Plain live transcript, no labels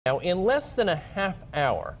Now, in less than a half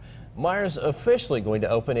hour, Meijer's officially going to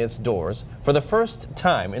open its doors for the first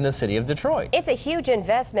time in the city of Detroit. It's a huge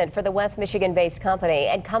investment for the West Michigan-based company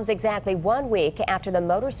and comes exactly 1 week after the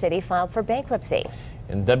Motor City filed for bankruptcy.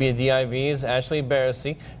 And WDIV's Ashley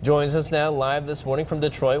Barrissey joins us now live this morning from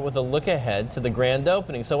Detroit with a look ahead to the grand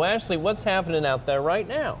opening. So, Ashley, what's happening out there right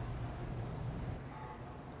now?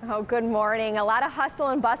 Oh, good morning. A lot of hustle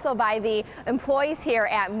and bustle by the employees here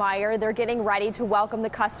at Meijer. They're getting ready to welcome the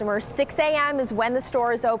customers. 6 a.m. is when the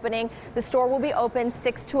store is opening. The store will be open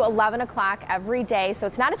 6 to 11 o'clock every day. So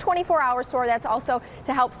it's not a 24-hour store. That's also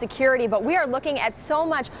to help security. But we are looking at so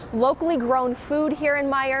much locally grown food here in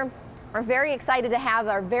Meijer. We're very excited to have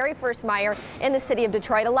our very first Meijer in the city of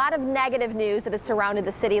Detroit. A lot of negative news that has surrounded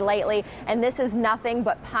the city lately, and this is nothing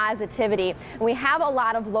but positivity. And we have a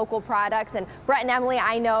lot of local products, and Brett and Emily,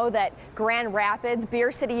 I know that Grand Rapids,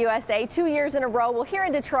 Beer City, USA, 2 years in a row. Well, here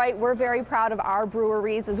in Detroit, we're very proud of our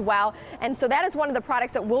breweries as well. And so that is one of the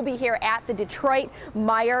products that will be here at the Detroit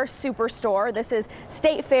Meijer Superstore. This is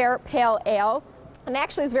State Fair Pale Ale. And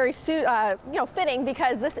actually it's very fitting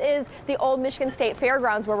because this is the old Michigan State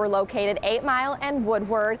Fairgrounds where we're located, 8 Mile and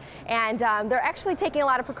Woodward. And they're actually taking a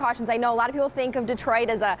lot of precautions. I know a lot of people think of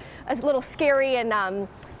Detroit as a little scary and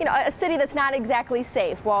a city that's not exactly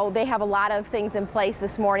safe. Well, they have a lot of things in place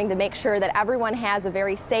this morning to make sure that everyone has a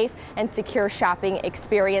very safe and secure shopping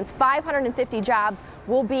experience. 550 jobs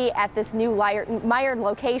will be at this new Meijer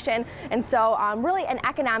location. And so really an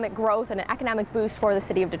economic growth and an economic boost for the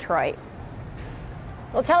city of Detroit.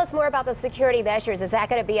 Well, tell us more about the security measures. Is that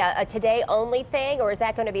going to be a today-only thing, or is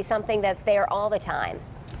that going to be something that's there all the time?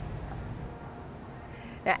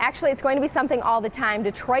 Now, actually, it's going to be something all the time.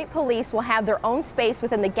 Detroit police will have their own space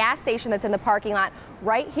within the gas station that's in the parking lot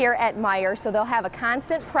right here at Meijer. So they'll have a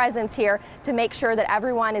constant presence here to make sure that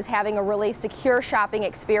everyone is having a really secure shopping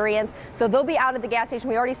experience. So they'll be out at the gas station.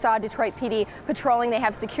 We already saw Detroit PD patrolling. They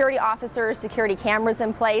have security officers, security cameras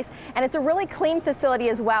in place, and it's a really clean facility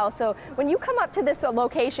as well. So when you come up to this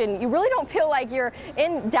location, you really don't feel like you're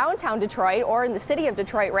in downtown Detroit, or in the city of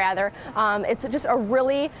Detroit rather. It's just a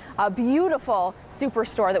really beautiful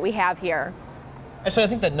superstore that we have here. Actually, I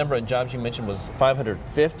think that number of jobs you mentioned was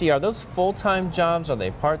 550. Are those full-time jobs? Are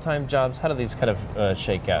they part-time jobs? How do these kind of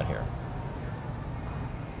shake out here?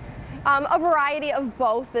 A variety of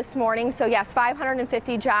both this morning. So yes,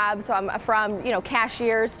 550 jobs from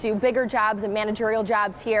cashiers to bigger jobs and managerial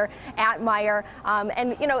jobs here at Meijer.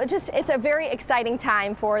 And it's a very exciting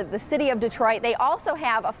time for the city of Detroit. They also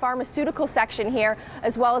have a pharmaceutical section here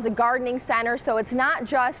as well as a gardening center. So it's not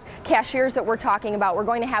just cashiers that we're talking about. We're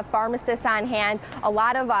going to have pharmacists on hand. A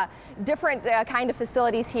lot of different kind of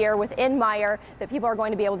facilities here within Meijer that people are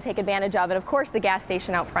going to be able to take advantage of, and of course the gas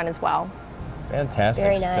station out front as well. Fantastic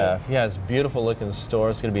Very stuff. nice. Yeah, it's a beautiful looking store.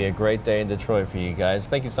 It's going to be a great day in Detroit for you guys.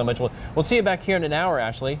 Thank you so much. We'll see you back here in an hour,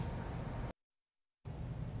 Ashley.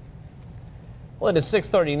 Well, it is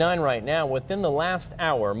 6:39 right now. Within the last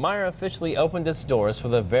hour, Meijer officially opened its doors for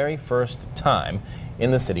the very first time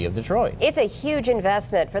in the city of Detroit. It's a huge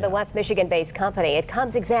investment for the West Michigan-based company. It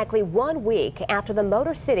comes exactly 1 week after the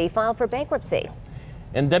Motor City filed for bankruptcy.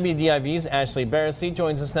 And WDIV's Ashley Barrissey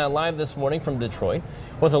joins us now live this morning from Detroit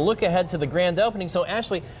with a look ahead to the grand opening. So,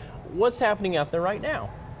 Ashley, what's happening out there right now?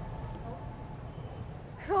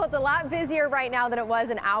 Well, it's a lot busier right now than it was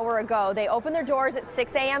an hour ago. They opened their doors at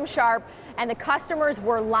 6 a.m. sharp, and the customers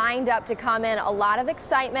were lined up to come in. A lot of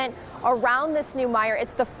excitement around this new Meijer.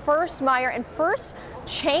 It's the first Meijer and first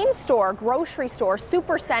chain store, grocery store,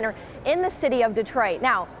 super center in the city of Detroit.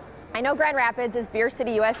 Now, I know Grand Rapids is Beer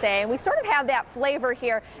City, USA, and we sort of have that flavor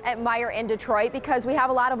here at Meijer in Detroit because we have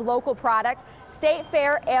a lot of local products. State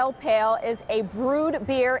Fair Ale Pale is a brewed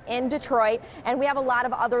beer in Detroit, and we have a lot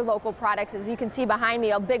of other local products. As you can see behind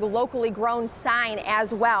me, a big locally grown sign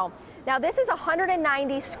as well. Now, this is a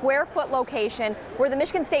 190 square foot location where the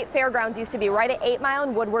Michigan State Fairgrounds used to be, right at 8 Mile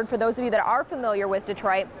and Woodward, for those of you that are familiar with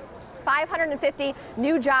Detroit. 550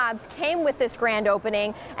 new jobs came with this grand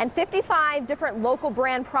opening, and 55 different local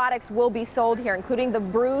brand products will be sold here, including the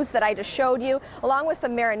brews that I just showed you, along with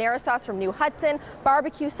some marinara sauce from New Hudson,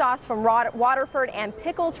 barbecue sauce from Waterford, and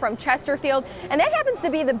pickles from Chesterfield. And that happens to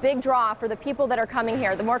be the big draw for the people that are coming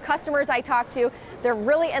here. The more customers I talk to, they're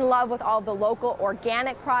really in love with all the local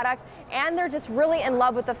organic products, and they're just really in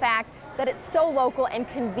love with the fact that it's so local and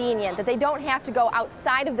convenient, that they don't have to go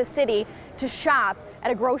outside of the city to shop at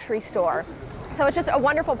a grocery store. So it's just a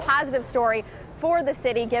wonderful, positive story for the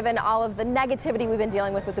city, given all of the negativity we've been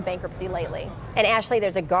dealing with the bankruptcy lately. And Ashley,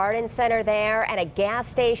 there's a garden center there and a gas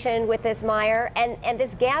station with this Meijer, and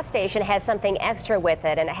this gas station has something extra with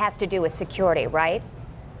it, and it has to do with security, right?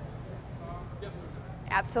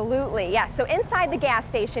 Absolutely, yes. So inside the gas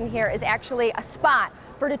station here is actually a spot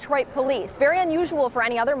for Detroit police. Very unusual for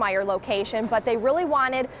any other Meijer location, but they really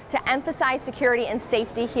wanted to emphasize security and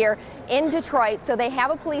safety here in Detroit. So they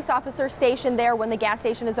have a police officer stationed there when the gas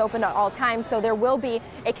station is open at all times. So there will be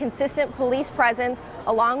a consistent police presence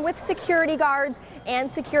along with security guards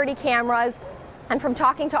and security cameras. And from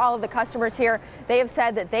talking to all of the customers here, they have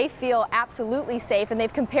said that they feel absolutely safe, and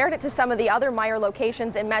they've compared it to some of the other Meijer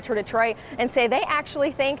locations in Metro Detroit and say they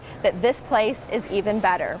actually think that this place is even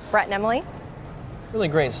better. Brett and Emily? Really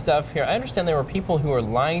great stuff here. I understand there were people who were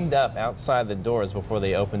lined up outside the doors before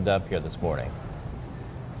they opened up here this morning.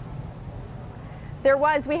 There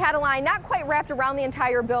was. We had a line not quite wrapped around the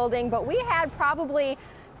entire building, but we had probably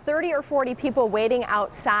 30 or 40 people waiting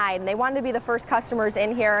outside, and they wanted to be the first customers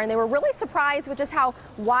in here, and they were really surprised with just how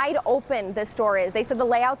wide open this store is. They said the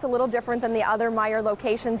layout's a little different than the other Meijer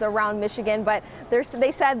locations around Michigan, but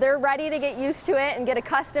they said they're ready to get used to it and get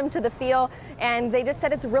accustomed to the feel, and they just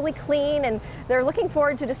said it's really clean, and they're looking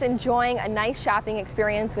forward to just enjoying a nice shopping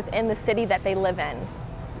experience within the city that they live in.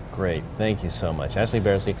 Great. Thank you so much. Ashley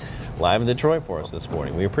Beresy live in Detroit for us this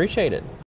morning. We appreciate it.